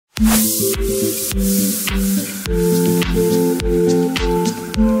So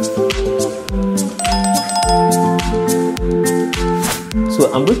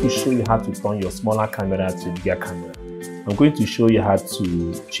I'm going to show you how to turn your smaller camera to a bigger camera. I'm going to show you how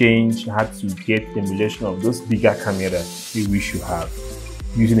to get the emulation of those bigger cameras you wish you have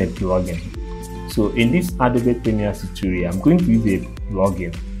using a plugin. So in this Adobe Premiere tutorial, I'm going to use a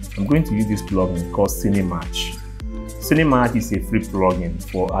plugin. I'm going to use this plugin called Cine. Cine is a free plugin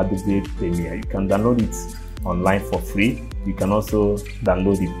for Adobe Premiere. You can download it online for free. You can also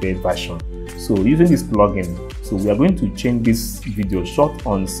download the paid version. So using this plugin, so we are going to change this video shot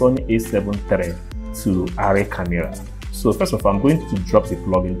on Sony a7 III to Arri camera. So first of all, I'm going to drop the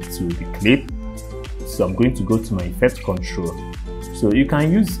plugin to the clip. So I'm going to go to my effect control. So you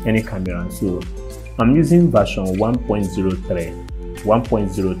can use any camera. So I'm using version 1.03,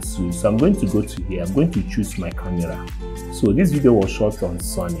 1.02. So I'm going to go to here. I'm going to choose my camera. So this video was shot on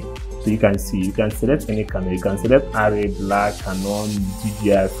Sony. So you can see, you can select any camera. You can select Arri, Black, Canon,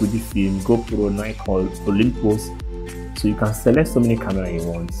 DJI, Fujifilm, GoPro, Nikon, Olympus. So you can select so many cameras you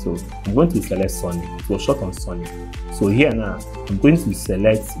want. So I'm going to select Sony. It was shot on Sony. So here now, I'm going to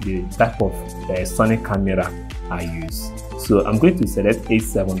select the type of Sony camera I use. So I'm going to select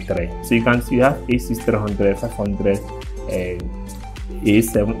a7 III. So you can see you have a6 500,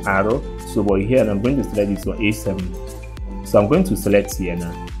 a7 Arrow. So but here I'm going to select this one, a7. So I'm going to select here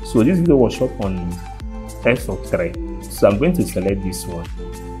now. So this video was shot on S3. So I'm going to select this one.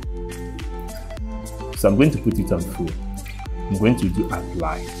 So I'm going to put it on full. I'm going to do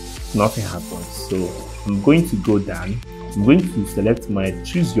apply. Nothing happens. So I'm going to go down. I'm going to select my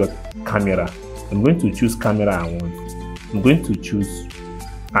choose your camera. I'm going to choose camera I want. I'm going to choose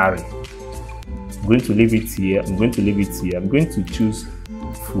Arri. I'm going to leave it here. I'm going to leave it here. I'm going to choose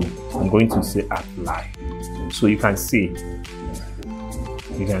full. I'm going to say apply. So you can see.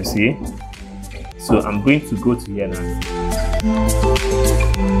 You can see. So I'm going to go to here now.